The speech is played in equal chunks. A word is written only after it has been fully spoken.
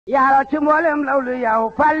yàlla ci mboolem lawlu yow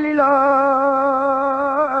Falilou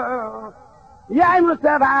yaay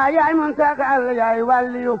Mustafa yaay Muntakal yaay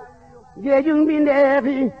wàlliyu géejug mbindeef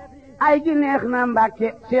yi ay gi neex na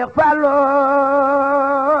Mbacké Cheikh Fallou.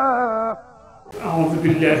 a'uuzu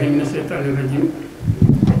billahi mina shaytaani rajiim.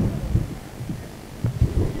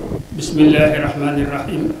 bismillahi rahmaani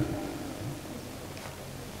rahiim.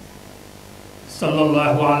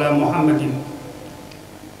 sallallahu ala muhammadin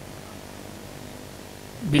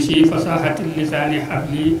bisi fasahati lisaani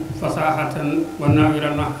habli fasahatan wa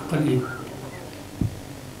nawiran aqli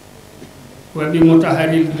wa bi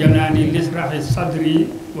mutaharil janaani lisrahi sadri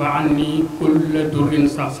wa anni kulla durrin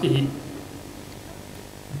safihi.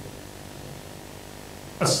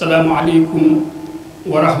 assalaamu aleykum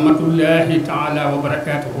wa rahmatullahi taala wa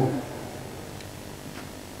barakatuhu.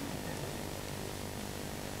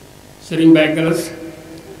 Sëriñ Baye Gallas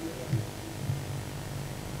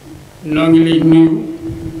noo ngi lay nuyu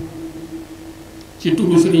ci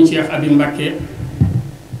turu Sëriñ Cheikh Abi Mbacké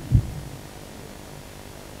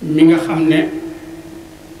mi nga xam ne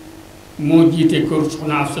moo jiite kër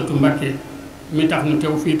Soxna Afsatu Mbacké mi tax nu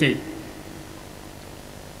teew fii tey.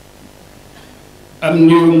 am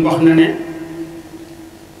nuyum wax na ne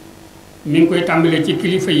mi ngi koy tàmbalee ci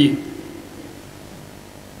kilifa yi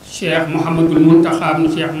Cheikh Mouhamadul Muntaxa nu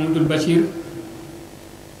Cheikh Mouhamadul Bachir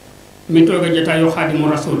mi toog a jataayu Xaadimu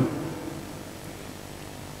Rasul.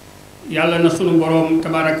 yàlla na sunu boroom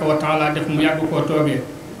tabaraka wa taala def mu yàgg koo toogee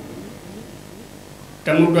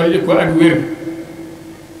te mu dolli ko ak wér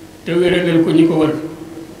te wéralal ko ñi ko wër.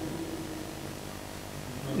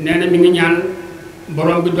 nee na mi ngi ñaan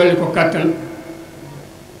boroom bi dolli ko kàttan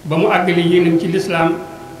ba mu àggale yéeneem ci lislaam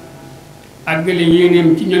àggale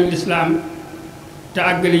yéeneem ci ñoñ lislaam te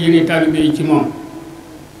àggale yéene taalibe yi ci moom.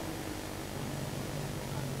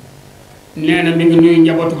 nee na mi ngi nuyu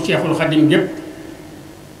njabootu Cheikhul Khadim gépp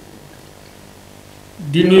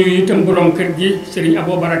di nuyu itam borom kër gi Serigne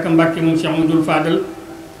Abou Baraka Mbacké moom Cheikh Mouhamadoul Fadal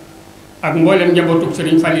ak mboolem njabootu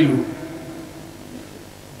Serigne Falilou.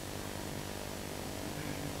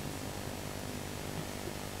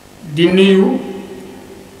 di nuyu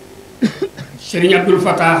Serigne Abdoul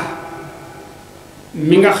Fatah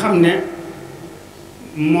mi nga xam ne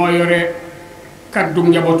moo yore kaddu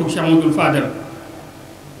njabootu Cheikh Mouhamadoul Fadal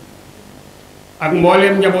ak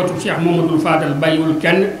mbooleem njabootu Cheikh Mouhamadoul Fadal bàyyiwul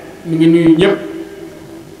kenn mi ngi nuyu ñépp.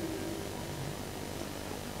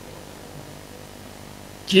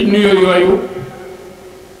 ci nuyu yooyu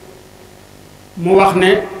mu wax ne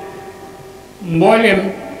mbooleem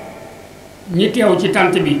ñi teew ci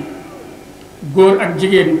tànt bi góor ak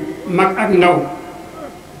jigéen mag ak ndaw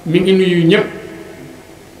mi ngi nuyu ñépp.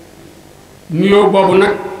 nuyoo boobu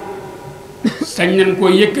nag sañ nañ koo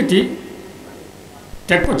yëkkati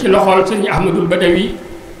teg ko ci loxool sëñ Ahmadul Badawi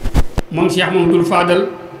moom Cheikh Mouhamadoul Fadal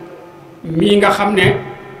mii nga xam ne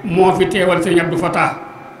moo fi teewal sëñ Abdou Fatah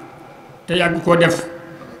te yàgg koo def.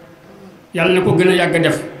 yàlla na ko gën a yàgg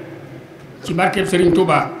def ci barkeeb Serigne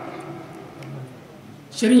Touba.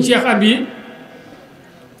 Serigne Cheikh Abi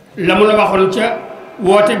la mu la waxoon ca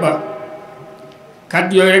woote ba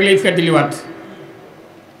kàddu yooyu rek lay feddliwaat.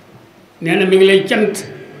 nee na mi ngi lay cant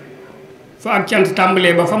fa ak cant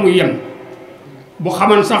tàmbalee ba fa muy yem. bu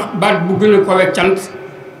xaman sax baat bu gën a kowe cant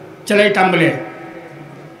ca lay tàmbalee.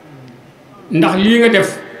 ndax lii nga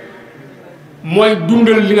def mooy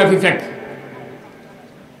dundal li nga fi fekk.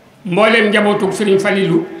 mbooleem njabootug Sëriñ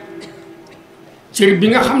Falilou cër bi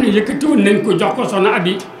nga xam ne yëkkati woon nañ ko jox ko Soxna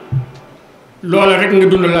Abi loola rek nga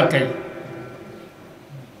dundalaat tey.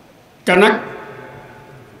 te nag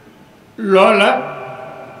loola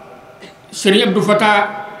Sëriñ Abdou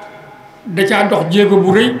Fatah da caa dox jéego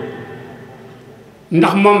bu rëy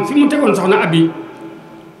ndax moom fi mu tegoon Soxna Abi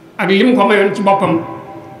ak li mu ko mayoon ci boppam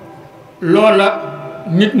loola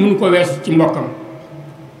nit mënu ko weesu ci mbokkam.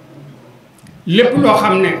 lépp loo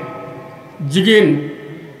xam ne jigéen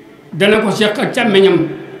dana ko seq ak càmmeñam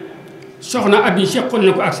Soxna Abi seqoon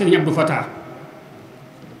na ko ak Sëriñ Abdou Fatah.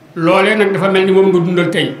 loolee nag dafa mel ni moom nga dundal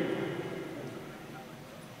tey.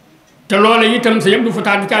 te loolee itam Sëriñ Abdou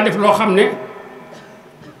Fatah di caa def loo xam ne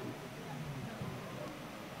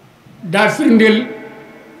daa firndeel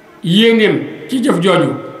yéeneem ci jëf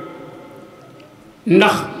jooju.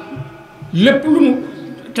 ndax lépp lu mu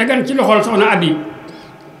tegan ci loxol Soxna Abi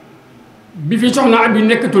bi fi Soxna Abi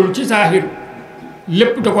nekkatul ci saahir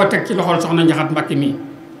lépp da koo teg ci loxol Soxna Njaxat Mbacké mi.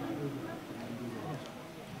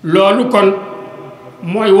 loolu kon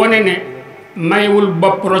mooy wone ne mayewul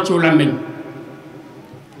bopp roccu làmmiñ.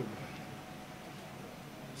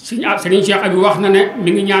 Sëriñ Cheikh Abi wax na ne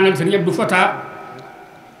mi ngi ñaanal Sëriñ Abdou Fatah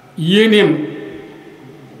yéeneem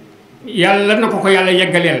yàlla na ko yàlla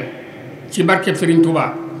yeggaleel ci barkeb Sëriñ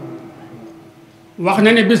Touba. wax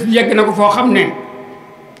na ne bés bi yegg na ko foo xam ne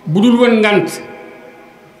bu dul woon ngant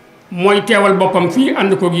mooy teewal boppam fii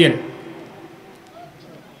ànd koog yéen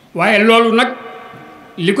waaye loolu nag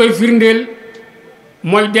li koy firndeel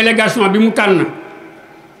mooy délégation bi mu tànn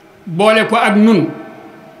boole ko ak nun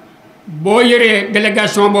boo yëree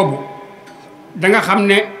délégation boobu da nga xam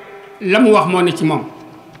ne la mu wax moo ne ci moom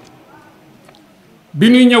bi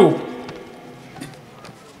ñuy ñëw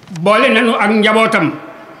boole nañu ak njabootam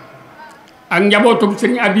ak njabootu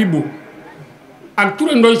sëriñ Abibu ak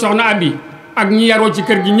turandooy soxna Abi ak ñi yaroo ci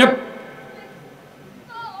kër gi ñépp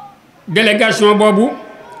délégation boobu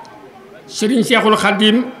sëriñ Seexul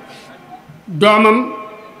Xadim doomam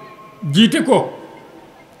jiite ko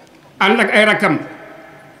ànd ak ay rakkam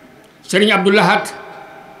sëriñ Abdou Lahad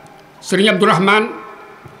sëriñ Abdourahman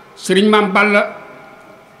sëriñ Maam Balla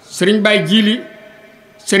sëriñ Baye Jili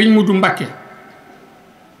sëriñ Mudu Mbacké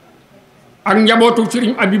ak njabootu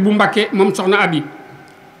sëriñ Abibu Mbacké moom soxna Abi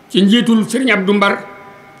ci njiitul sëriñ Abdou Mbar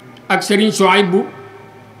ak sëriñ Souaïbou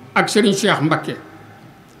ak sëriñ Cheikh Mbacké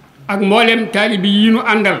ak mbooleem taalibi yi ñu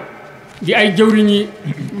àndal di ay jëwriñ yi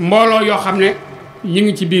mbooloo yoo xam ne ñu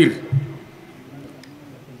ngi ci biir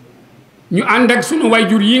ñu ànd ak sunu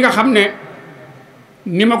wayjur yi nga xam ne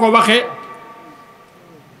ni ma ko waxee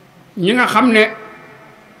ñi nga xam ne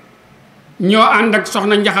ñoo ànd ak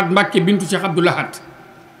soxna Njaxat Mbacké bintu Cheikh Abdou Lahad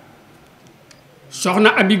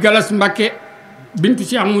soxna Abi Gallas Mbacké bintu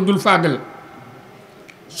Cheikh Moudoul Fadel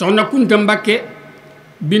soxna Kunta Mbacké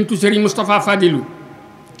bintu Serigne Moustapha Fadilou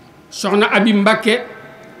soxna Abi Mbacké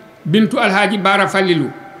bintu Alhaaji Baara Falilou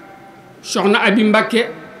soxna Abi Mbacké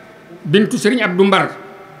bintu Serigne Abdou Mbar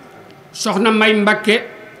soxna May Mbacké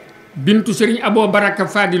bintu Serigne Abo Baraka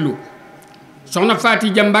Fadilou soxna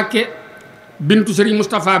Fatija Mbacké bintu Serigne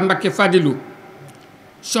Moustapha Mbacké Fadilou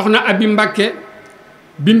soxna Abi Mbacké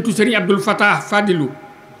bintu Serigne Abdoul Fatah Fadilou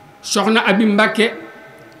soxna Abi Mbacké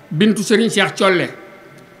bintu Serigne Cheikh Thiolle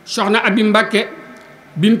soxna Abi Mbacké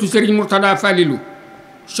bintu Serigne Murtada Falilou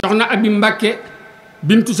soxna Abi Mbacké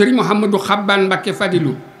bintu Serigne Mouhamadou Xabban Mbacké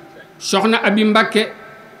Fadilou soxna Abi Mbacké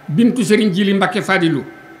bintu Serigne Jili Mbacké Fadilou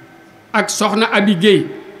ak soxna Abi Guèye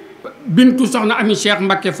bintu soxna Ami Cheikh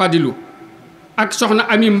Mbacké Fadilou ak soxna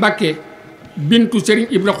Ami Mbacké bintu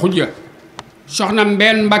Serigne Ibra Khoudia soxna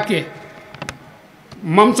Mbène Mbacké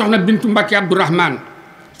moom soxna bintu Mbacké Abdourahman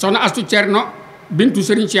soxna Astu Cerno bintu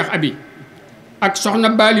Serigne Cheikh Abi ak soxna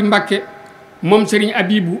Bali Mbacké moom Serigne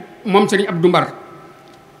Abibu moom Serigne Abdou Mbar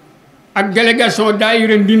ak délégation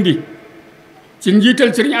daayira Ndindi ci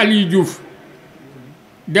njiital Serigne Aliou Diouf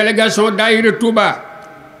délégation daayira Touba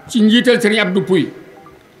ci njiital Serigne Abdou Pouy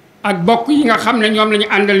ak bokk yi nga xam ne ñoom lañu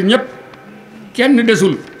àndal ñépp kenn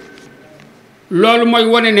desul loolu mooy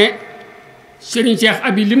wone ne Serigne Cheikh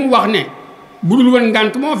Abi li mu wax ne bu dul woon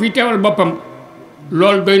ngànt moo fi teewal boppam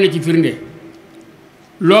loolu doy na ci firnde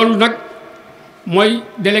loolu nag mooy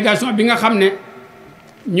délégation bi nga xam ne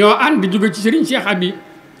ñoo ànd jóge ci Serigne Cheikh Abi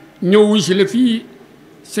ñëw wuy si la fii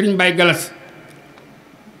Serigne Baye Gallas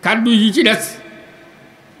kàddu yi ci des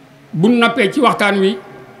bu noppee ci waxtaan wi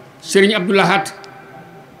Serigne Abdou Lahad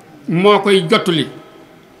moo koy jottali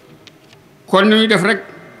kon ni ñuy def rek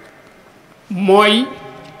mooy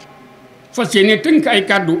fas yéene tënk ay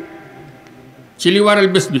kàddu ci li waral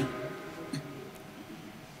bés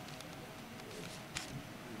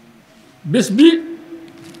bi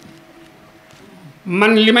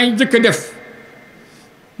man li may jëkk a def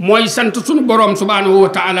mooy sant sunu boroom subhaanahu wa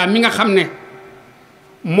taala mi nga xam ne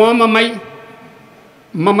moo ma may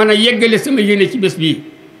ma mën a yeggale sama yéene ci bés bii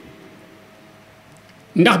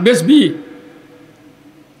ndax bés bii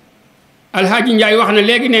Alhaaji Njaay wax na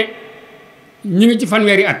léegi ne ñi ngi ci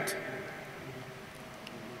fanweeri at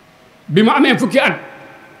bi ma amee fukki at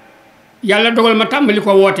yàlla dogal ma tàmbali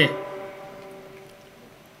ko woote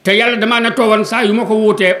te yàlla damaa na toowoon saa yu ma ko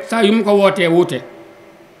wootee wuute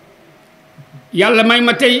yàlla may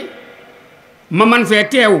ma tey ma man fee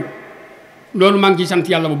teew loolu maa ngi ciy sant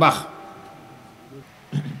yàlla bu baax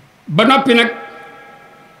ba noppi nag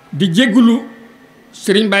di jéggulu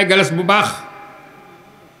Serigne Baye Gallas bu baax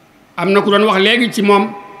am na ku doon wax léegi ci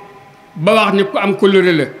moom ba wax ni ku am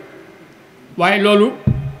kóllëre la waaye loolu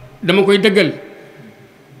dama koy dëggal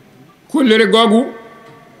kóllëre googu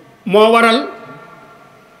moo waral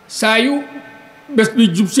saa yu bés bi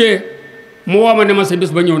jubsee mu woo ma ne ma sa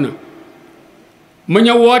bés ba ñëw na ma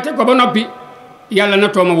ñëw woote ko ba noppi yàlla na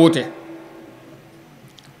too ma wuute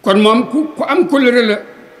kon moom ku am kóllëre la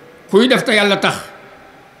kuy def te yàlla tax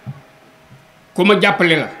ku ma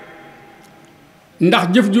jàppale la ndax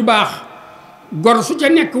jëf ju baax gor su ca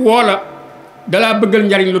nekk woo la dalaa bëggal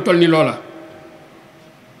njariñ lu toll ni loola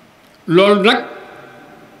loolu nag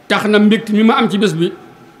tax na mbégte mi ma am ci bés bi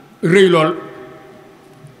rëy lool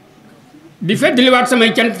di feddliwaat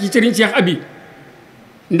samay cant ci Serigne Cheikh Abi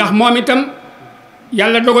ndax moom itam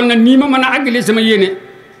yàlla dogal na nii ma mën a àggale sama yéene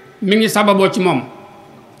mi ngi sababoo ci moom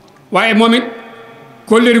waaye moom it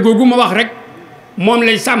kóllëre googu ma wax rek moom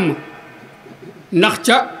lay sàmm ndax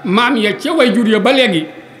ca maam ya ca way jur ya ba léegi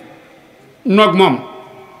noog moom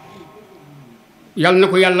yàlla na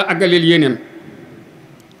ko yàlla àggaleel yéeneem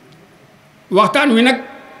waxtaan wi nag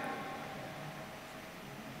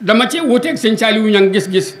dama ci wuteeg sëñ Saliou Niang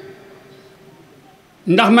gis-gis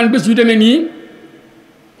ndax man bés yu demee nii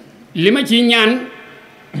li ma ciy ñaan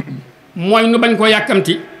mooy nu bañ koo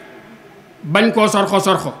yàkkamti bañ koo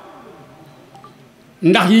sorxo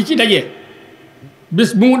ndax yi ci daje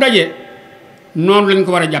bés bu mu daje noonu lañ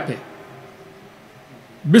ko war a jàppe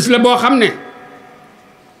bés la boo xam ne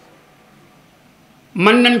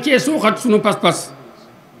mën nañ cee suuxat sunu pas-pas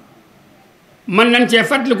mën nañ cee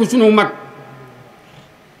fàttaliku sunu mag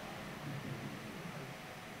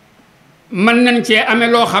mën nañ cee amee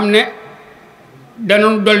loo xam ne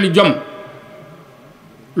danoon dolli jom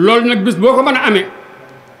loolu nag bés boo ko mën a amee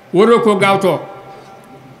waroo koo gaawtoo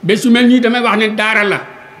bés yu mel nii damay wax ne daara la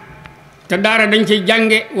te daara dañ cay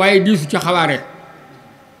jànge waaye diisu ci xawaare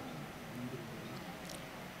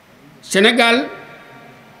Sénégal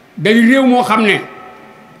day réew moo xam ne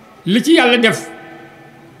li ci yàlla def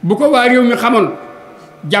bu ko waa réew mi xamoon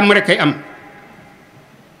jàmm rek kay am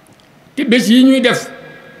te bés yi ñuy def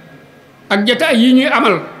ak jataay yi ñuy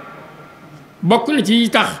amal bokk na ci yi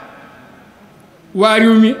tax waa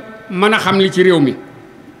réew mi mën a xam li ci réew mi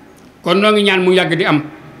kon noo ngi ñaan mu yàgg di am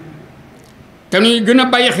te nuy gën a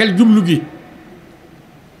bàyyi xel jublu gi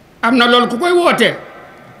am na loolu ku koy woote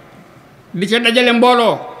di ca dajale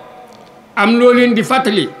mbooloo am loo leen di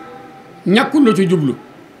fàttali ñàkkul la ci jublu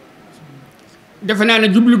defe naa ne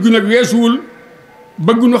jublu gi nag weesuwul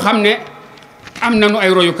bëgg nu xam ne am nañu ay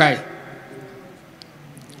royukaay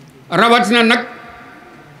rawatina nag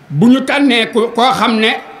bu ñu tànnee koo xam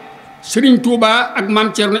ne Serigne Touba ak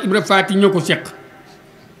Maam Thierno Ibra Faty ñoo ko seq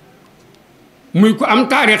muy ku am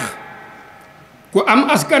taarix ku am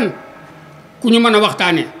askan ku ñu mën a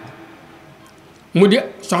waxtaane mu di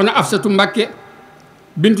soxna Afsatu Mbacké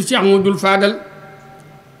bintu Cheikh Mouhamadoul Fadal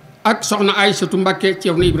ak soxna Aïchatu Mbacké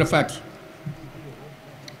Thierno Ibra Faty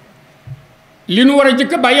li nu war a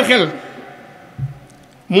jëkk a bàyyi xel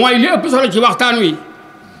mooy li ëpp solo ci waxtaan wi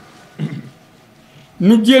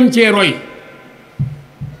nu jéem cee roy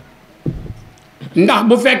ndax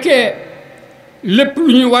bu fekkee lépp lu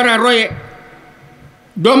ñuy war a roye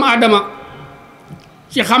doomu aadama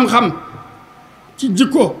ci xam-xam ci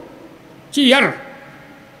jikko ci yar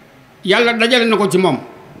yàlla dajale na ko ci moom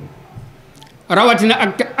rawatina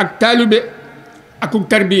ak taalibe akuk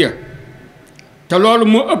tarbiya te loolu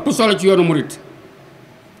moo ëpp solo ci yoonu murit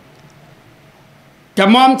te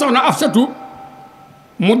moom soxna Afsatu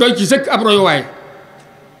mu doy ci sëkk ab royuwaay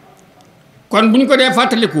kon bu ñu ko dee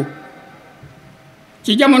fàttaliku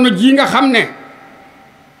ci jamono jii nga xam ne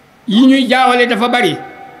yi ñuy jaawale dafa bari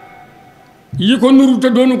yi ko nuru te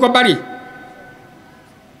doonu ko bari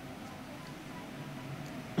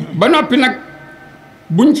ba noppi nag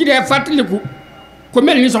buñ ci dee fàttaliku ku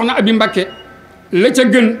mel ni soxna Abi Mbacké la ca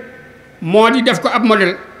gën moo di def ko ab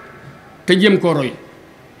modèle te jéem koo roy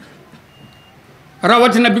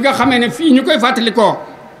rawatina bi nga xamee ne fii ñu koy fàttalikoo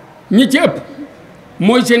ñi ci ëpp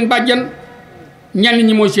mooy seen bàjjan ñenn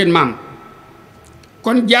ñi mooy seen maam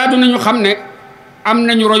kon jaadu nañu xam ne am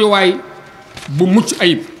nañu royuwaay bu mucc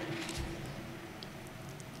ayib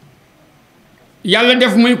yàlla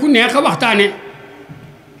def muy ku neex a waxtaane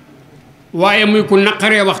waaye muy ku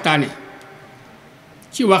naqaree waxtaane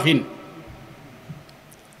ci waxin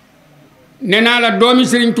nee naa la doomi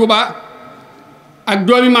Serigne Touba ak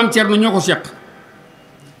doomi Maam Thierno ñoo ko seq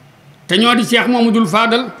te ñoo di Cheikh Mouhamadoul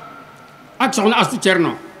Fadal ak soxna Astu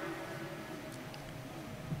Thierno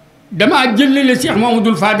damaa jëlale Cheikh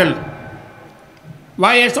Mouhamadoul Fadal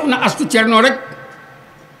waaye soxna Astu Thierno rek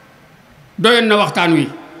doyoon na waxtaan wi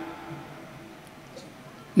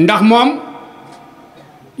ndax moom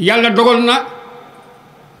yàlla dogal na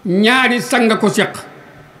ñaari sang ko seq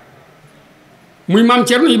muy Maam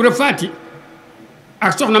Thierno Ibra Faty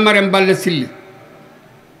ak soxna Marème Balla Sill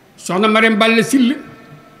soxna Marème Balla Sill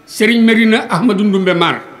Serigne Merina Ahmadou Ndumbe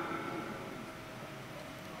Mar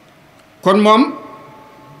kon moom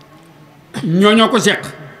ñoo ko seq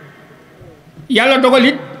yàlla dogal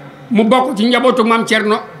it mu bokk ci njabootu Maam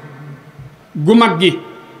Thierno gu mag gi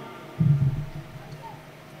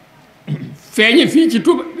feeñe fii ci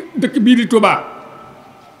Touba dëkk bii di Touba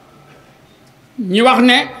ñi wax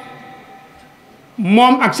ne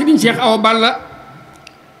moom ak Serigne Cheikh Awa Balla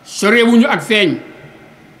sorewuñu ak feeñ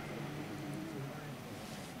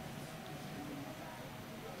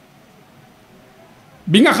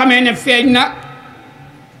bi nga xamee ne feeñ na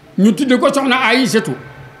ñu tudde ko soxna Aïchatu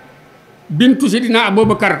bintu Sidina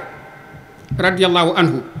Abubakar radiyallahu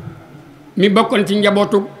anhu mi bokkoon ci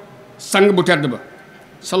njabootu sang bu tedd ba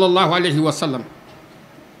sallallahu alayhi wa sallam.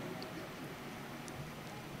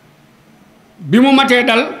 bi mu matee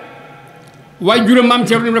dal waaye juróom maam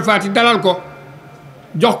Cheikh Ibrahima Faty dalal ko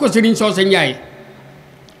jox ko Serigne Socé Ndiaye.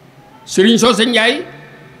 Serigne Socé Ndiaye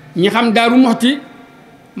ñi xam Daaru Muxti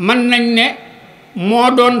mën nañ ne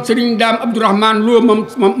moo doon Serigne Daam Abdourahmane Lo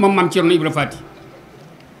moom maam Thierno Ibra Faty.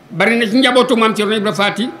 bari na ci njabootu maam Thierno Ibra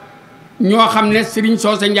Faty ñoo xam ne Serigne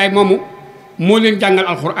Socé Ndiaye moomu moo leen jàngal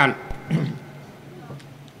alxuraan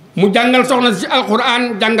mu jàngal soxna si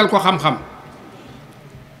alxuraan jàngal ko xam-xam.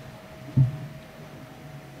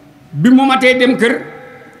 bi mu matee dem kër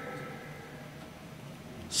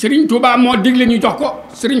Serigne Touba moo digle ñu jox ko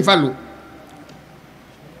Serigne Fallou.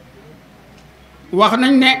 wax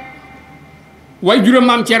nañ ne way juróom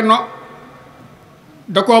maam Thierno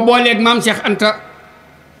da koo booleeg maam Cheikh Anta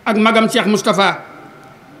ak magam Cheikh Moustapha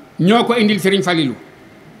ñoo ko indil Serigne Falilou.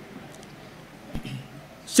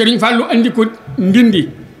 Serigne Fallou andi ko ndindi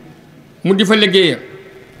mu di fa liggéeya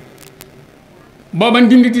booba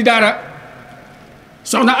ndindi di daara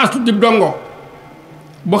soxna astu dib dongo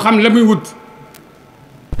bu xam la muy wut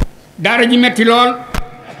daara ji metti lool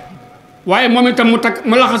waaye moom itam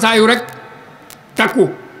mu laxasaayu rek takku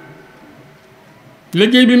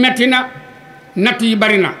liggéey bi metti na natt yi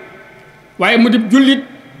bari na waaye mu dib jullit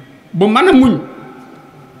bu mën a muñ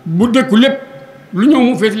bu dëkku lépp lu ñëw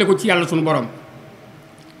mu féetale ko ci yàlla sunu borom.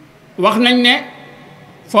 wax nañ ne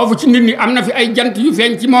foofu ci nit ñi am na fi ay jant yu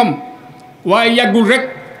feeñ ci moom waaye yàggul rek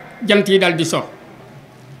jant yi dal di so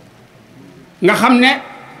nga xam ne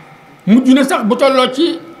mujj na sax bu tolloo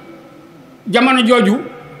ci jamono jooju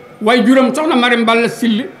waaye juróom soxna Marème Balla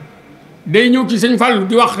Sill day ñëw ci sëñ Fallou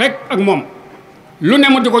di wax rek ak moom lu ne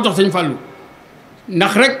mu di ko jox sëñ Fallou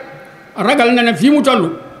ndax rek ragal na ne fii mu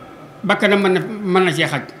toll bakkanam mën na cee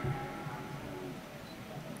xaj.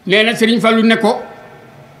 nee na sëriñ Fallou ne ko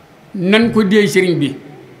nan ko déey sëriñ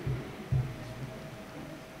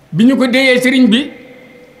bi ñu ko déeyee sëriñ bi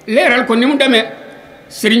leeral ko ni mu demee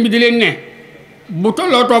sëriñ bi di leen ne bu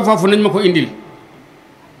tollootoo foofu nañ ma ko indil.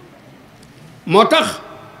 moo tax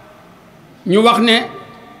ñu wax ne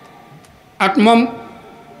at moom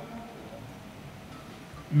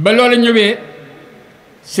ba loola ñëwee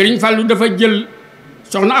sëriñ Fallou dafa jël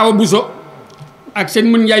soxna Awa Bousso ak sëñ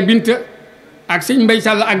Mun Njaay Binta ak sëñ Mbay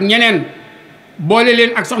Sàll ak ñeneen boole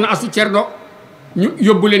leen ak soxna Astu Cerno ñu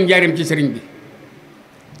yóbbu leen njaareem ci sëriñ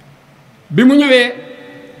bi mu ñëwee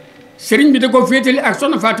sëriñ bi da ko féetali ak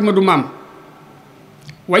soxna Fatima du maam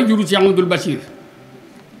way juru Cheikh Amadou Bachir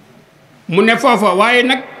mu ne foofa waaye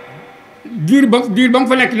nag diir ba mu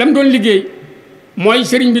fa nekk la mu doon liggéey mooy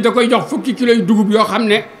sëriñ bi da koy jox fukki kilo yu dugub yoo xam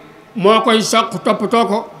ne moo koy soq toppatoo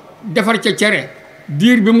ko defar ca cere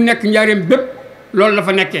diir bi mu nekk njaareem bépp loolu la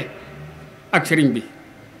fa nekkee ak sëriñ bi.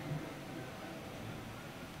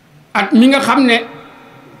 at mi nga xam ne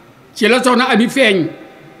ci la soxna abi feeñ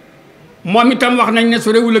moom itam wax nañ ne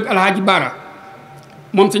sorewul ak alhaaji Baara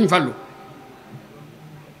moom sëñ Fallou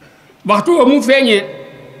waxtu wa mu feeñee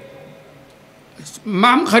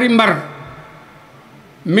maam xari mbar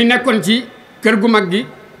mi nekkoon ci kër gu mag gi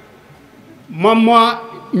moom moo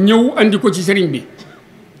ñëw andi ko ci sëriñ bi.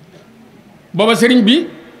 booba sëriñ bi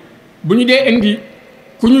bu ñu dee indi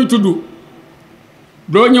ku ñuy tudd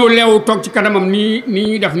doo ñëw leewu toog ci kanamam nii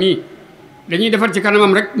ñuy def nii dañuy defar ci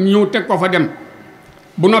kanamam rek ñëw teg ko fa dem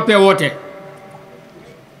bu noppee woote.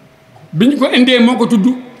 bi ñu ko indee moo ko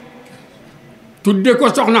tudde ko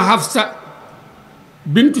soxna Hafsa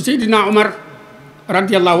bintu Seydina Omar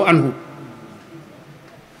radiyallahu anhu.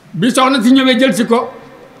 bi soxna si ñëwee jël si ko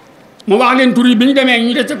mu wax leen tur yi bi ñu demee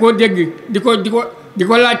ñu dese koo dégg di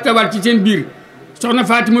ko laaj tabar ci seen biir soxna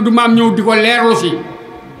Fatima du maam ñëw di ko leerlu si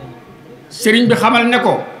sëriñ bi xamal ne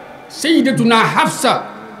ko Sayyidatuna Hafsa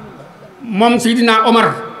moom Seydina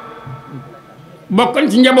Omar bokkan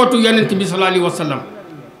ci njabootu yonent bi sallallahu alayhi wa sallam.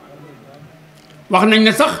 wax nañ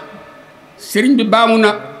ne sax sëriñ bi baamu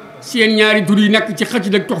na seen ñaari tur yi nekk ci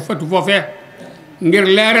xëcc ak Tuhfatu foofee ngir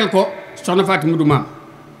leeral ko soxna Fatima du maam.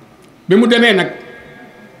 bi mu demee nag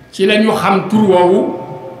ci la ñu xam tur woowu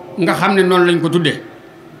nga xam ne noonu lañ ko tuddee.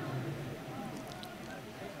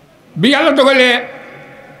 bi yàlla dogalee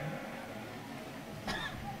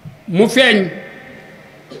mu feeñ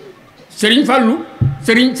sëriñ Fallou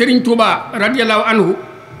sëriñ Touba radiyallahu anhu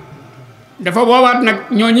dafa woowaat nag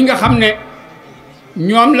ñi nga xam ne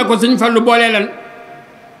ñoom la ko sëriñ Fallou boolee lan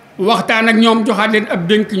waxtaan ak ñoom joxaat leen ab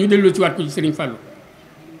dénk ñu delloo ci waat ko ci sëriñ Fallou.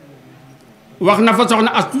 wax na fa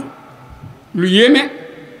soxna Astu lu yéeme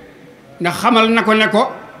ndax xamal na ko ne ko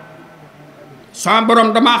sama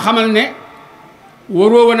borom damaa xamal ne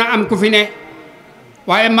waroo woon a am ku fi ne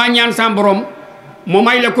waaye maa ñaan sama borom mu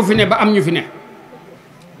may la ku fi ne ba am ñu fi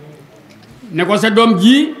ne ko sa doom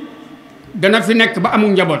ji dana fi nekk ba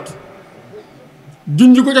amul njaboot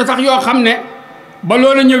junj ko ca sax yoo xam ne ba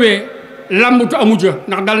loola ñëwee làmbutu amu ca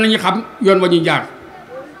ndax dal nañu xam yoon wa ñuy jaar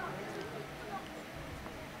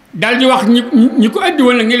dal di wax ñi ko addi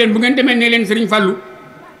woon nag ne leen bu ngeen demee ne leen Sëriñ Fallou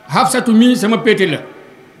Hafsatu mii sama péete la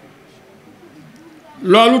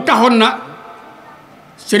loolu taxoon na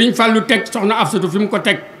Sëriñ Fallou teg soxna Hafsatu fi mu ko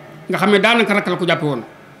teg nga xam ne daanaka rakk la ko jàppe woon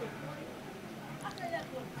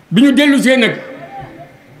bi ñu dellu see nag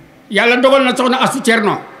yàlla dogal na soxna Astu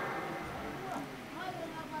Cerno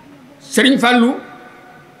Sëriñ Fallou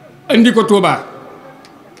indi ko Touba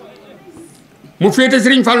mu féete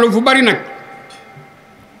Sëriñ Fallou fu bari nag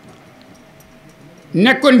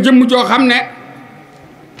nekkoon jëmm joo xam ne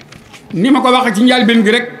ni ma ko waxee ci njëlbéen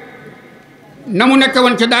gi rek na mu nekke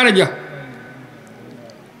woon ca daara ja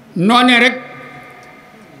noonee rek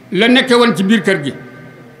la nekke woon ci biir kër gi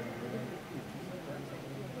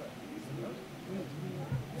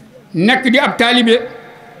nekk di ab taalibe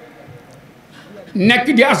nekk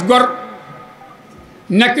di as gor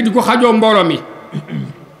nekk di ko xajoo mbooloo mi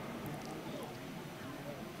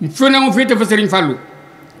fu ne mu féete fa Sëriñ Fallou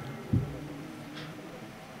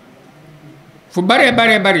fu baree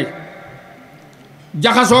bari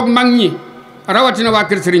jaxasoog mag ñi rawatina waa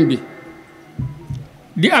kër sëriñ bi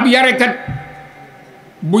di ab yarekat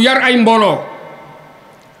bu yar ay mbooloo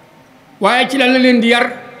waaye ci la leen di yar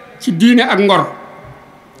ci diine ak ngor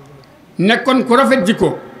nekkoon ku rafet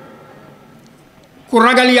jikko ku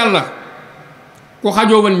ragal yàlla ku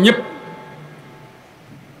xajoo woon ñépp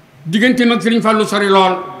diggante mag Sëriñ Fallou sori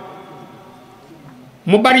lool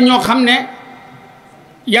mu bari ñoo xam ne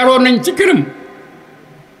yaroo nañ ci këram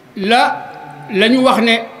la ñu wax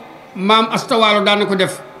ne maam astawaalo daana ko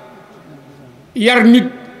def yar nit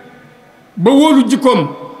ba wóolu jikkoom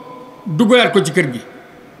dugalaat ko ci kër gi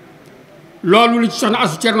loolu lu ci soxna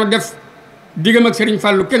Astu Cerno def diggam ak Sëriñ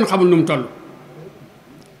Fallou kenn xamul nu mu toll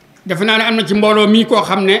defe naa ne am na ci mbooloo mii koo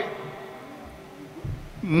xam ne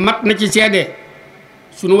mat na ci seede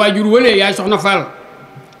sunu waajur wëlee yaay soxna Fall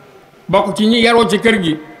bokk ci ñi yaroo ci kër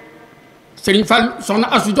gi Sëriñ Fallou soxna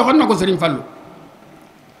Astu joxoon na ko Sëriñ Fallou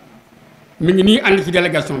mi ngi nii ànd ci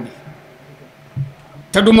délégation bi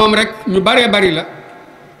te du moom rek ñu baree bari la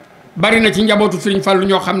bari na ci njabootu Sëriñ Fallou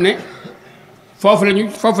ñoo xam ne foofu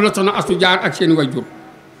la soxna Astu jaar ak seen waajur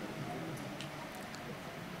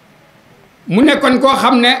mu nekkoon koo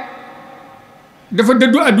xam ne dafa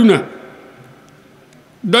dëddu àdduna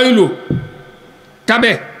doylu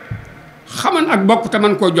tabe xaman ak bokk te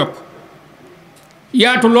man koo jokk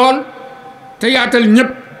yaatu lool te yaatal ñépp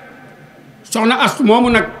soxna Astu moomu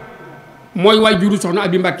nag mooy waajuru soxna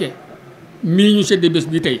Abi Mbacké mii ñu sedde bés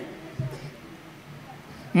bi tey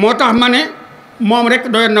moo tax ma ne moom rek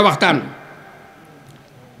doyoon na waxtaan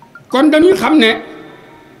kon dañuy xam ne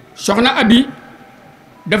soxna Abi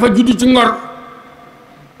dafa juddu ci ngor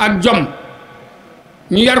ak jom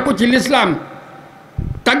ñu yar ko ci lislaam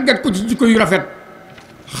tàggat ko ci jikko yu rafet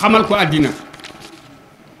xamal ko àddina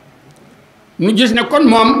nu gis ne kon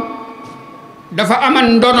moom dafa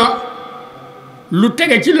aman ndono lu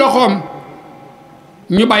tege ci loxoom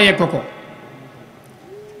ñu bàyyee ko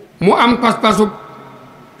mu am pas-pasu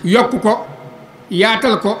yokk ko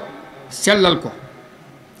yaatal ko sellal ko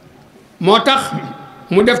moo tax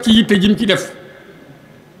mu def ci yitte jim ci def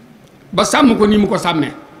ba sàmm ko ni mu ko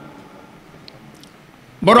sàmmee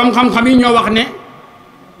boroom xam-xam yi ñoo wax ne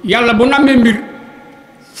yàlla bu nammee mbir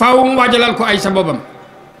faaw mu waajalal ko ay sababam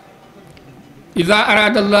ida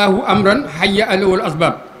arada allahu amran hayya alawul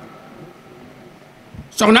asbab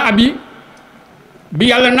soxna Abi bi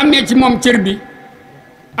yàlla nammee ci moom cër bi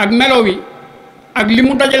ak melo wi ak li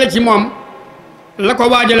mu dajale ci moom la ko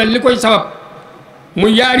waajalal li koy sabab mu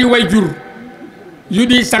yaari way jur yu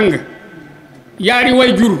di sang yaari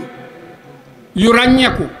way jur yu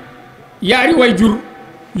ràññeeku yaari way jur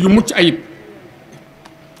yu mucc ayib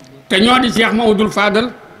te ñoo di Cheikh Mamadou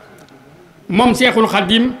Fadal moom Cheikhul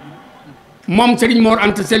Khadim moom Serigne Mor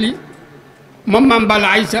Anta Sali moom maam Balla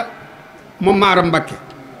Aicha moom Maaram Mbacké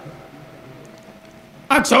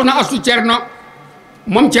ak soxna Astu Cerno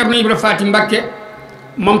moom Cerno Ibra Faati Mbacké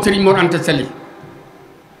moom Serigne Mor Anta Sali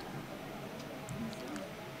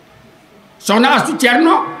soxna Astu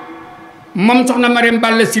Cerno moom soxna Marème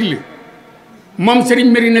Balla Sill moom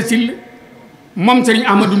Serigne Merina Sill moom Serigne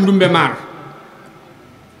Ahmadou Ndumbe Maar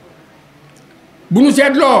bu nu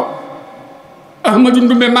seetloo Ahmadou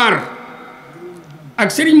Ndumbe Maar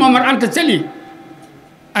ak Serigne Momar Anta Sali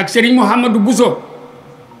ak Serigne Mouhamadou Bousso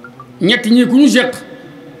ñett ñi ku ñu séq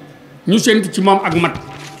ñu sént ci moom ak mat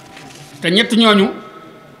te ñett ñooñu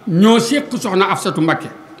ñoo séq soxna Afsatu Mbacké.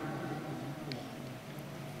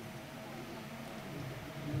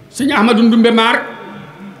 sëñ Ahmadou Ndumbe Maar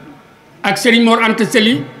ak Serigne Mor Anta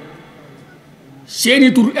Sali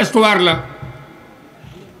seeni tur histoire la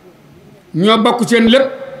ñoo bokk seen lépp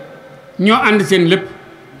ñoo ànd seen lépp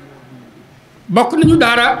bokk nañu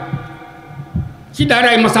daara ci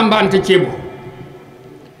daaraay Masamba Anta Ceebo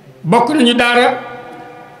bokk nañu daara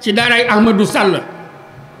ci daaraay Ahmadou Sall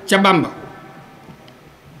ca Bamba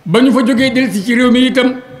ba ñu fa jógee delsi ci réew mi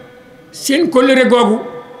itam seen kóllëre googu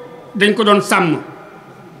dañ ko doon sàmm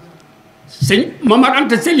sëñ Momar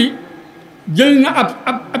Anta Sali jël na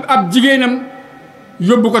ab jigéenam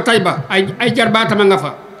yóbbu ko Tayba ay jarbaatama nga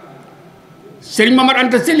fa sëriñ Momar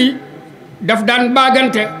Anta Sali daf daan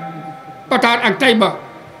baagante Pataar ak Tayba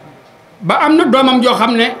ba am na doomam joo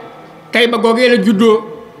xam ne Tayba googee la juddoo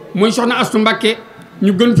muy soxna Astu Mbacké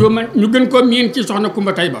ñu gën koo miin ci soxna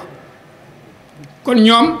Kumba Tayba kon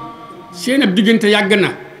ñoom seen ab diggante yàgg na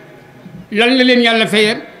lan la leen yàlla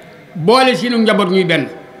fayee boole seenu njaboot ñuy benn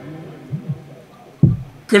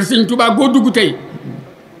kër sëñ Touba goo dugg tey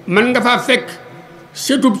man nga faa fekk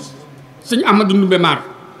setub sëñ Ahmadou Ndumbe Maar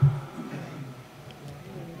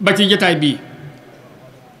ba ci jataay bii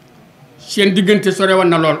seen diggante sore woon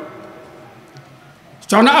na lool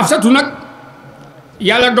soxna Afsatu nag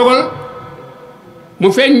yàlla dogal mu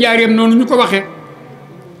feeñ njaareem noonu ñu ko waxe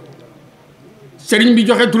sëriñ bi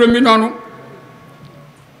joxe turam bi noonu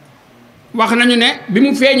wax nañu ne bi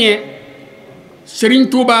mu feeñee sëriñ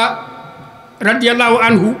Touba radiyallahu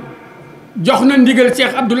anhu jox na ndigal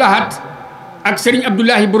Cheikh Abdoul Ahad ak sëriñ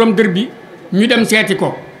Abdoulahi borom dër bi ñu dem seeti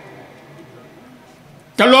ko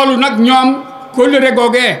te loolu nag ñoom kóllëre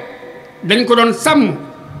googee dañ ko doon sàmm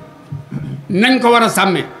nañ ko war a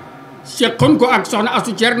sàmme séqoon ko ak soxna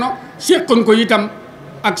Astu Cerno séqoon ko itam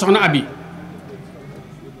ak soxna Abi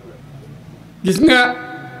gis nga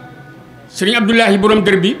sëriñ Abdoulahi borom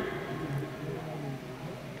dër bi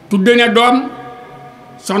tudde na doom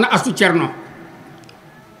soxna Astu Cerno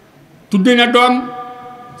tudde na doom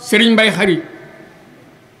sëriñ Mbay Xari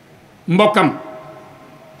mbokkam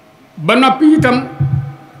ba noppi itam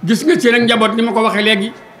gis nga seen ak njaboot ni ma ko waxee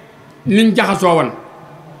léegi niñ jaxasoo woon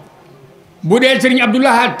bu dee sëriñ Abdoul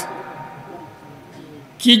Ahad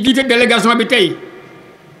kii jiite délégation bi tey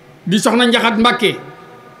di soxna Njaxat Mbacké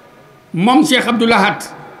moom Cheikh Abdoul Ahad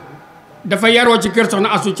dafa yaroo ci kër soxna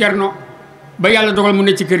Astu Cerno ba yàlla dogal mu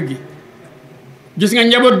ne ci kër gi gis nga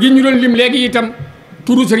njaboot gi ñu doon lim léegi itam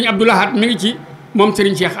turu sëriñ Abdoul Ahad mi ngi ci moom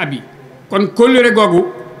sëriñ Cheikh Abi kon kóllëre googu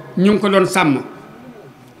ñu ngi ko doon sàmm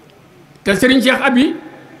te sëriñ Cheikh Abi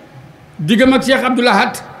diggam ak Cheikh Abdoul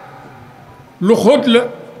Ahad lu xóot la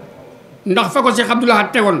ndax fa ko Cheikh Abdoul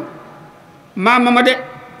Ahad tegoon maama ma de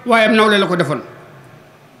waaye am nawle la ko defoon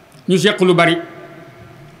ñu seq lu bari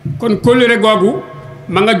kon kóllëre googu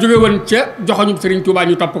ma nga jóge woon ca joxoñu sëriñ Touba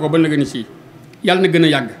ñu topp ko ba nga ni sii yàlla na gën a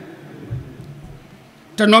yàgg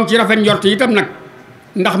te noonu ci rafet njort itam nag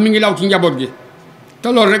ndax mi ngi law ci njaboot gi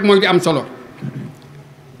te loolu rek mooy di am solo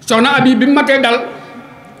soxna Abi bi mu matee dal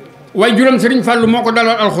way juróom sëriñ Fallou moo ko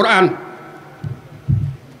daloon alxuraan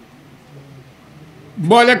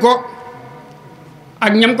boole ko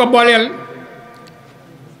ak ñam ko booleel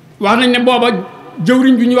wax nañ ne booba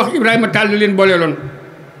jëwriñ bi ñuy wax Ibrahima Tall leen booleeloon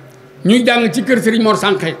ñuy jàng ci kër sëriñ Mor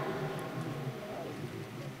Sànqe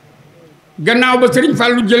gannaaw ba sëriñ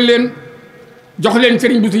Fallou jël leen jox leen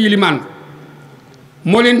sëriñ bu su yilimaan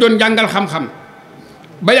moo leen doon jàngal xam-xam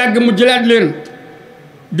ba yàgg mu jëlaat leen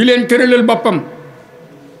di leen tëralal boppam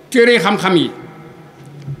téere xam-xam yi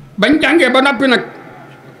bañ jàngee ba noppi nag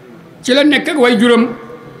ci la nekk ak way juróom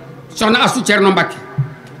soxna Astu Cerno Mbacké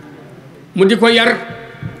mu di ko yar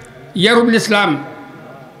yarub lislaam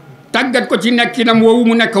tàggat ko ci nekkinam woowu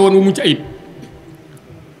mu nekk woon wu mucc ayib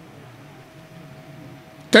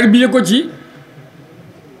tarbiye ko ci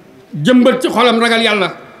jëmbat ci xolam ragal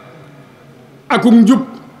yàlla akum njub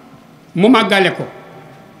mu màggale ko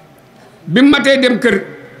bi mu matee dem kër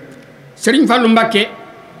sëriñ Fallou Mbacké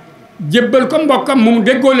jébbal ko mbokkam mu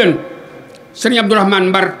déggoo leen sëriñ Abdourahmane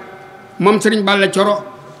Mbar moom sëriñ Balla Coro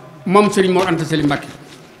moom sëriñ Mor Anta Sali Mbacké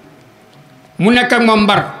mu nekk ak moom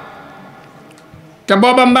Mbar te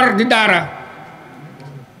booba Mbar di daara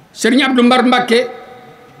sëriñ Abdou Mbar Mbacké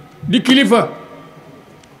di kilifa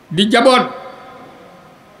di jaboot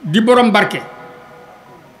di borom barke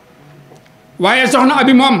waaye soxna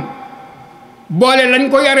Abi moom boole lañ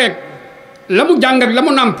ko yareek la mu jàng ak la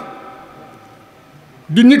mu nàmp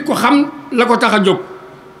di nit ku xam la ko tax a jóg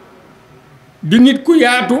di nit ku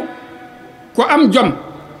yaatu ku am jom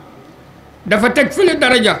dafa teg fële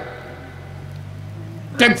daraja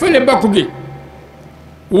teg fële bokk gi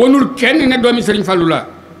wonul kenn ne doomi sëriñ Fallou la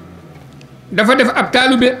dafa def ab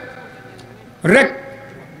taalibe rek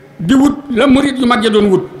di wut la murit yu mag ya doon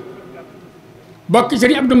wut bokki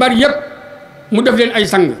sëriñ Abdou Mbar yépp mu def leen ay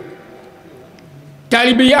sang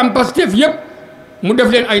taalibe yi am Pastef yépp mu def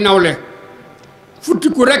leen ay nawle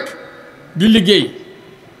futtiku rek di liggéey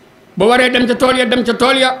ba waree dem ca tool ya dem ca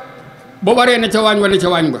tool ya ba waree na ca waañ wa ne ca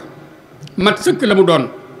waañ ba mat sëkk la mu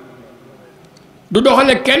doon du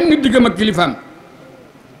doxale kenn diggam ak kilifaam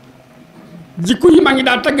jikko yi ma ngi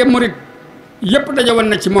daa tagge murit yépp daje woon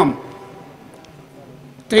na ci moom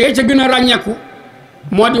te yee ca gën a ràññeeku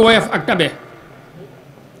moo di woyof ak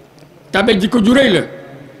tabe jikko ju réy la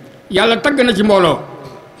yàlla tagg na ci mbooloo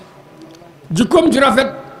jikkoom ju rafet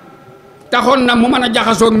taxoon na mu mën a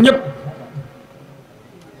jaxasoog ñépp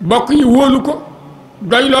bokk yi wóolu ko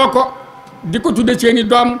doyloo ko di ko tudde seeni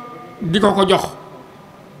doom di ko ko jox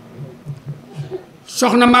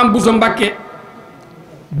soxna maam Bousso Mbacké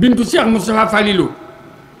bintu Cheikh Moustapha Falilou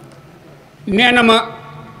nee na ma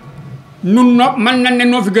nun no man na ne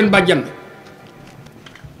noo fi gën bàjjan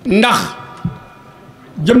ndax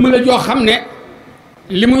jëmm la joo xam ne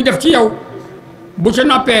li muy def ci yow bu ca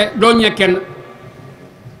noppee doo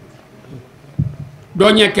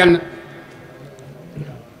ñee kenn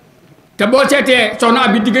te boo seetee soxna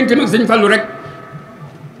Abi diggante mag sëñ Fallou rek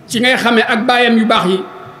ci ngay xamee ak baayam yu baax yi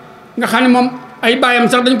nga xam ne moom ay baayam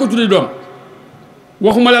sax dañ ko tuddi doom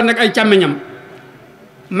waxuma la nag ay càmmeñam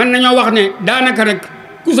mën nañoo wax ne daanaka rek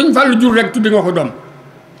ku sëñ Fallou jur rek tuddi nga ko doom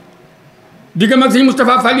diggam ak sëñ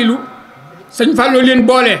Moustapha Falilou sëñ Fallou leen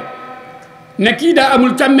boole ne kii daa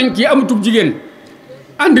amul càmmeñ kii amutub jigéen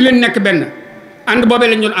ànd leen nekk benn ànd boobee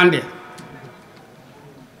lañ doon àndee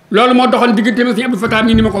loolu moo doxoon digganteem ak sëñ Abdou Fatah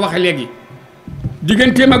mii ni ma ko waxee léegi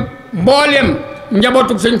digganteem ak mbooleem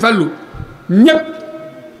njabootug sëñ Fallou ñépp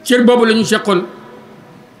cër boobu la ñu seqoon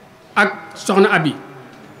ak soxna Abi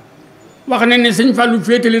wax nañ ne sëñ Fallou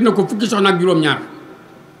féetale na ko fukki soxna ak juróom-ñaar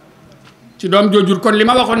ci doom joojur kon li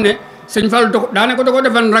ma waxoon ne sëñ Fallou daanaka da ko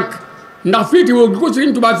defan rakk ndax féete woo gi ko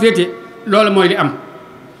sëriñ Tuubaa féete loolu mooy li am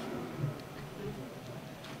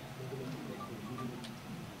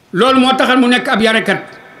loolu moo taxal mu nekk ab yarekat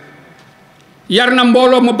yar na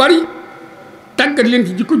mbooloo mu bari tàggat leen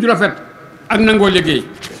ci jikko ju rafet ak nangoo liggéey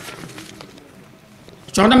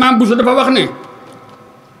soxna maam Bousso dafa wax ne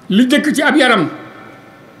li jëkk ci ab yaram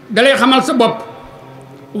dalay xamal sa bopp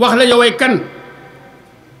wax la yoway kan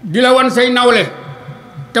di la wan say nawle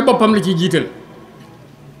te boppam la ciy jiital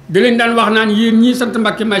di leen daan wax naan yéen ñii sant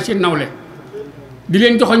Mbacké may seen nawle di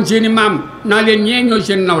leen joxoñ seeni maam naa leen ñee ñooy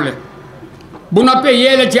seen nawle bu noppee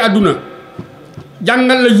yee la ci àdduna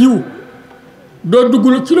jàngal la yiw doo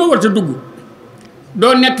dugg ci loo war sa dugg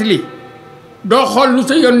doo nettali doo xool lu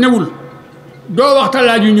sa yoon newul doo waxta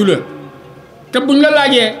laaju ñu la te buñ la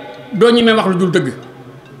laajee doo ñemee wax lu dul dëgg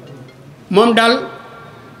moom daal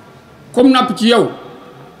comme napp ci yow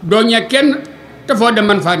doo ñee kenn te foo dem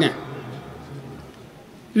man faa ne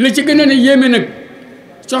li ci gën a ne yéeme nag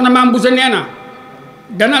soxna maam Bousso nee na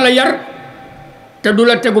dana la yar te du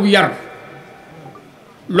la tegub yar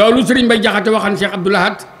loolu sëriñ Bay Jaxate waxan Cheikh Abdou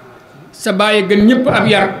Lahad sa bàyyi gën ñëpp ab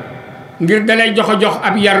yar ngir dalay jox a jox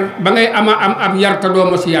ab yar ba ngay am ab yar te doo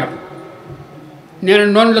mos yar nee na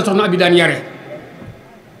noonu la soxna Abi daan yare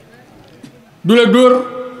du la dóor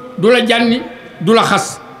du la jànni du la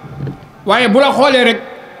xas waaye bu la xoolee rek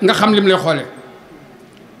nga xam lim lay xoole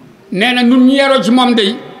nee na nun ñu yaroo ci moom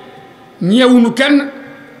day ñeewuñu kenn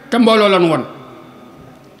te mbooloo lañu woon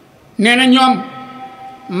nee na ñoom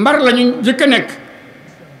mbar lañu jëkk a nekk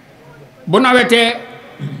bu nawetee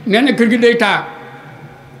nee na kër gi day taa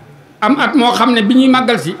am at moo xam ne bi ñuy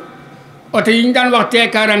màggal si oto yi ñu daan wax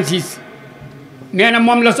T46 nee na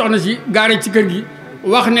moom la soxna si gaare ci kër gi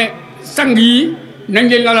wax ne sang yi nañ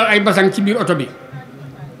leen lalal ay basang ci biir oto bi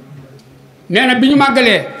nee na bi ñu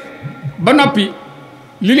màggalee ba noppi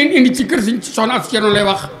li leen indi ci kër si soxna Astu Cerno lay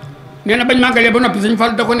wax nee na bañ màggalee ba noppi Sëñ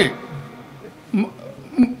Fall da ko ne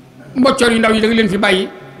mboccoor yu ndaw yi da nga leen fi bàyyi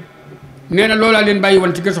nee na loolaa leen bàyyi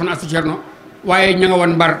woon ci kër soxna Astu Cerno waaye ña nga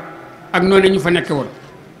woon mbar ak noonu ñu fa nekke woon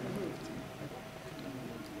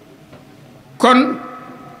kon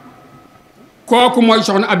kooku mooy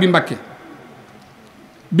soxna Abi Mbacké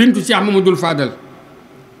bintu Cheikh Mamadou Fadal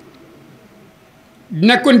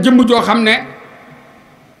nekkoon jëmm joo xam ne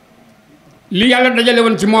li yàlla dajale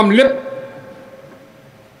woon ci moom lépp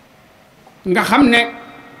nga xam ne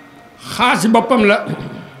xaasi boppam la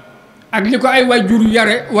ak li ko ay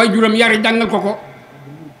waajuram yare jàngal ko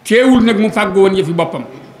teewul nag mu fàggu woon yëfi boppam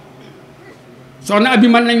soxna Abi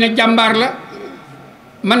mën nañ ne jàmbaar la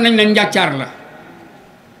mën nañ ne njàccaar la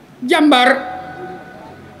jàmbaar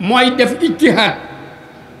mooy def ijtihaad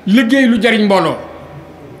liggéey lu jariñ mbooloo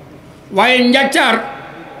waaye njàccaar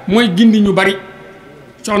mooy gindi ñu bari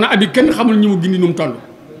soxna abi kenn xamul ñi mu gindi nu mu toll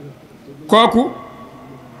kooku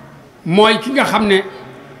mooy ki nga xam ne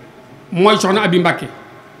mooy soxna abi Mbacké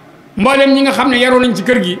mboolem ñi nga xam ne yaroo nañ ci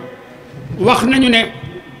kër gi wax nañu ne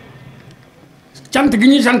cant gi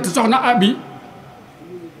ñuy sant soxna abi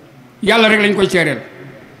yàlla rek lañ koy seereel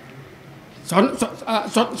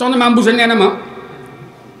soxna maam Bousso nee na ma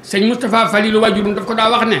sëñ Moustapha Falilou wajurum daf ko daa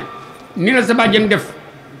wax ne ni la sa bàjjen def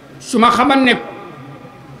su ma xaman ne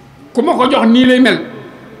ku ma ko jox nii lay mel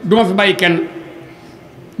du ma fi bàyyi kenn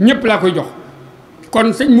ñëpp laa koy jox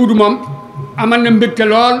kon sëñ Muudu moom amal na mbégte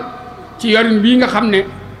lool ci yorin bii nga xam ne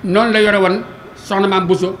noonu la yore woon soxna maam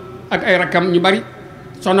Bousso ak ay rakkam ñu bari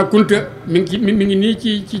soxna Kunta mi ngi nii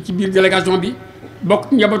ci biir délégation bi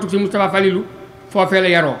bokk njabootu si Moustapha Falilou foofee la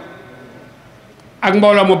yaroo ak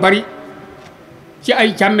mbooloo mu bari ci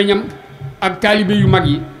ay càmmeñam ak taalibe yu mag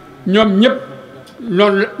yi ñoom ñëpp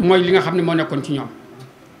loolu mooy li nga xam ne moo nekkoon ci ñoom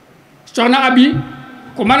soxna abi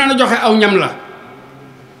ku mën a joxe aw ñam la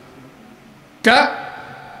te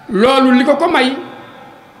loolu li ko may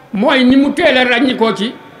mooy ni mu teele ràññikoo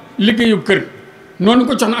ci liggéeyu kër noonu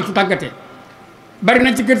ko soxna atu tàggate bari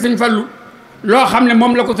na ci kër sëñ Fallou loo xam ne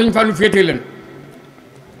moom la ko sëñ Fallou féetee leen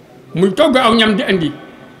muy togg aw ñam di indi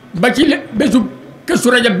ba ci bésu Kazu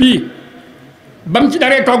Rajab bii ba mu ci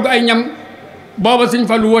daree togg ay ñam booba sëñ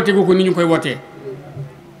Fallou woote gu ko ni ñu koy wootee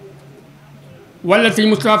wala sëñ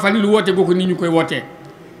Moustapha Falilou woote gu ko ni ñu koy wootee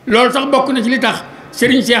loolu sax bokk na ci li tax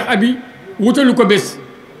Serigne Cheikh Abi wutalu ko bés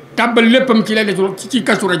tàbbal léppam ci la des ci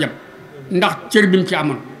Kazu Rajab ndax cër bi mu ci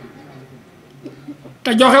amoon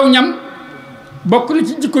te joxew ñam bokk na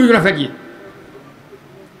ci jikko yu rafet yi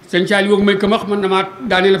sëñ Saali woog may këmax man damaa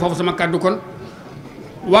daanee la foofu sama kàddu kon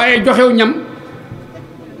waaye joxew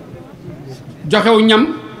ñam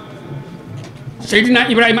Seydina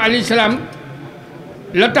Ibrahima alayhi salaam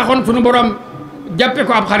la taxoon sunu borom jàppe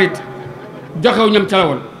ko ab xarit joxew ñam ca la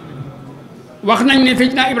woon wax nañ ne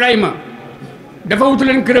Seydina Ibrahima dafa wutu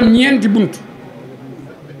leen këram ñeenti bunt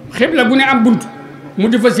xibla bu ne am bunt mu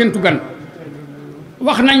di fa séentu gan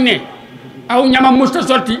wax nañ ne aw ñamam musta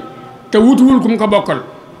sotti te wutuwul kum ko bokkal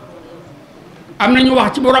am nañu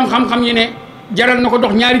wax ci borom xam-xam yi ne jaral na ko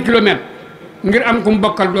dox ñaari kilomètre ngir am kum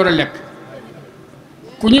bokkal door a lekk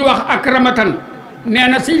ku ñuy wax ak ramatan nee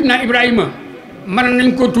na Seydina Ibrahima mën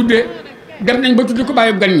nañ ko tudde dem nañ ba tudde ko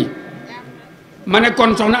bàyyi gan ñi ma ne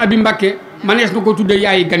kon soxna Abi Mbacké manees na ko tudde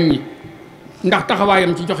yaayi gan ñi ndax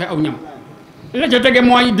taxawaayam ci joxe aw ñam la ca tege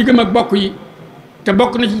mooy diggam ak bokk yi te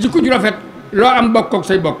bokk na ci jikko ju rafet loo am bokk ak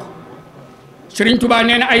say bokk Sëriñ Tuubaa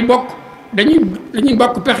nee na ay bokk dañuy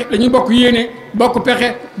bokk pexe dañuy bokk yéene bokk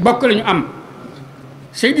pexe bokk lañu am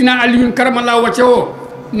Seydina Aliyun karamallahu wajhahu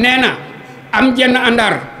nee na am jenn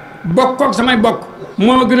àndaar bokk ak samay bokk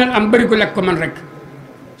moo ma gënal am bari ko lekk ko man rek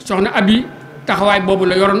soxna Abi taxawaay boobu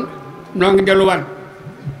la yoroon noo ngi delluwaat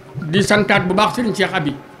di santaat bu baax Serigne Cheikh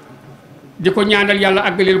Abi di ko ñaanal yàlla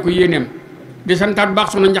àggaleel ko yéeneem di santaat bu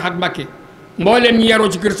baax soxna Njaxat Mbacké mbooleem ñi yaroo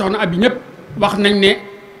ci kër soxna Abi ñëpp wax nañ ne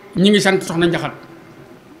ñi ngi sant soxna Njaxat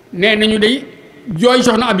nee nañu day jooy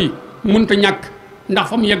soxna Abi mënta ñàkk ndax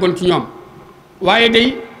fa mu yeggoon ci ñoom waaye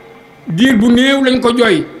day diir bu néew lañ ko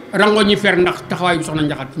jooy rango ñi fer ndax taxawaay bi soxna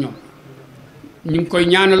Njaxat ci ñoom ñu ngi koy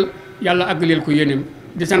ñaanal yàlla àggaleel ko yéeneem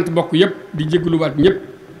di sant bokk yëpp di jégluwaat ñëpp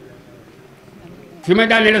fi may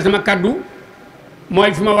daaneel sama kàddu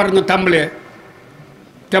mooy fi ma war na tàmbalee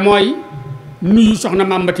te mooy nuyu soxna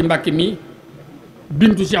Mambati Mbacké mi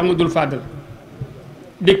bintu Cheikh Ahmadoul Fadal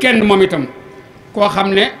di kenn moom itam koo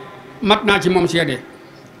xam ne mat naa ci moom seede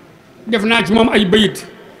def naa ci moom ay bayit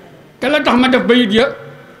te la tax ma def bayit ya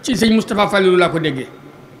ci sëñ Moustapha Falilou laa ko déggee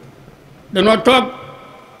danoo toog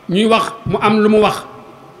ñuy wax mu am lu mu wax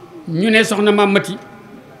ñu ne soxna Mambati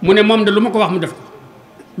mu ne moom de lu ma ko wax mu def ko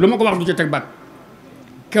lu ma ko wax du ca teg baat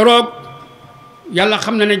keroog yàlla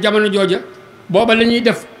xam na ne jamono jooja booba la ñuy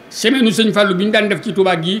def semaine u sëñ Fallou bi ñu daan def ci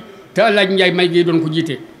Touba gii te Alaaji Njaay may gi doon ko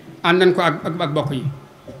jiite àndan ko ak bokk yi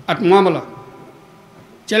at moom la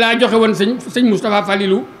ci laa joxe woon sëñ Moustapha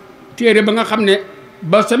Falilou téere ba nga xam ne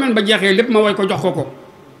ba semaine ba jeexee lépp ma woy ko jox ko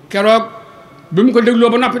keroog bi mu ko dégloo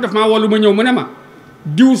ba noppi daf maa wolu ma ñëw mu ne ma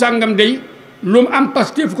diw sàngam day lu mu am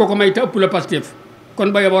Pastef ko may te ëpp la Pastef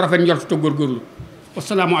kon ba yoboo rafet njort te góorgóorlu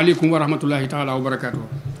assalaamu aleykum wa rahmatullahi taala wa barakaatuhu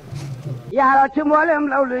yaaro ci mboolem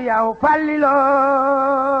lawlu yow Fallilou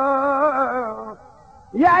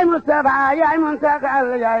yaay Mustafa yaay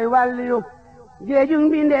Muntakal yaay wàlliyu géejug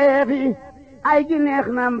mbindeefi ay gi neex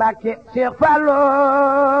na Mbacké Cheikh Fallou